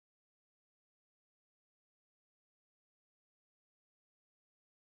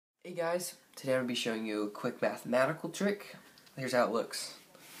Hey guys, today I'm going to be showing you a quick mathematical trick. Here's how it looks.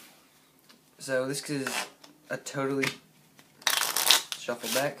 So this is a totally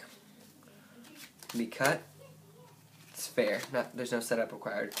shuffled deck. Can be cut. It's fair. There's no setup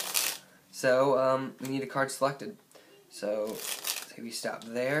required. So we need a card selected. So say we stop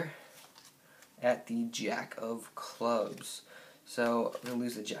there at the Jack of Clubs. So I'm going to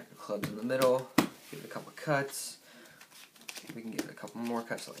lose the Jack of Clubs in the middle. Give it a couple cuts. We can give it a couple more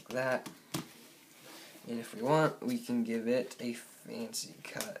cuts like that. And if we want, we can give it a fancy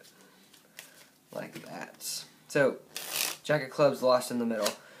cut like that. So, Jack of Clubs lost in the middle.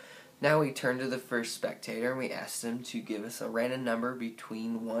 Now we turn to the first spectator and we ask them to give us a random number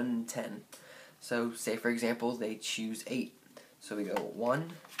between 1 and 10. So, say for example, they choose 8. So we go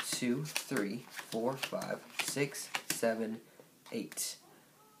 1, 2, 3, 4, 5, 6, 7, 8.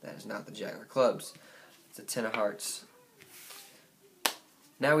 That is not the Jack of Clubs. It's a 10 of Hearts.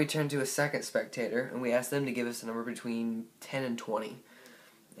 Now we turn to a second spectator and we ask them to give us a number between 10 and 20.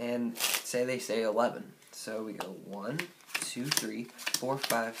 And say they say 11. So we go 1, 2, 3, 4,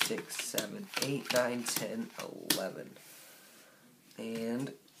 5, 6, 7, 8, 9, 10, 11.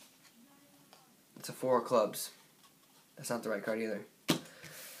 And it's a 4 of clubs. That's not the right card either.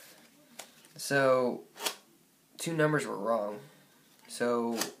 So 2 numbers were wrong.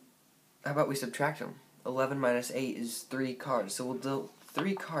 So how about we subtract them? 11 minus 8 is 3 cards. So we'll do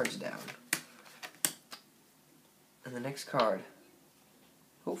 3 cards down. And the next card,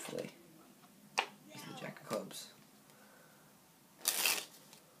 hopefully, is the Jack of Clubs.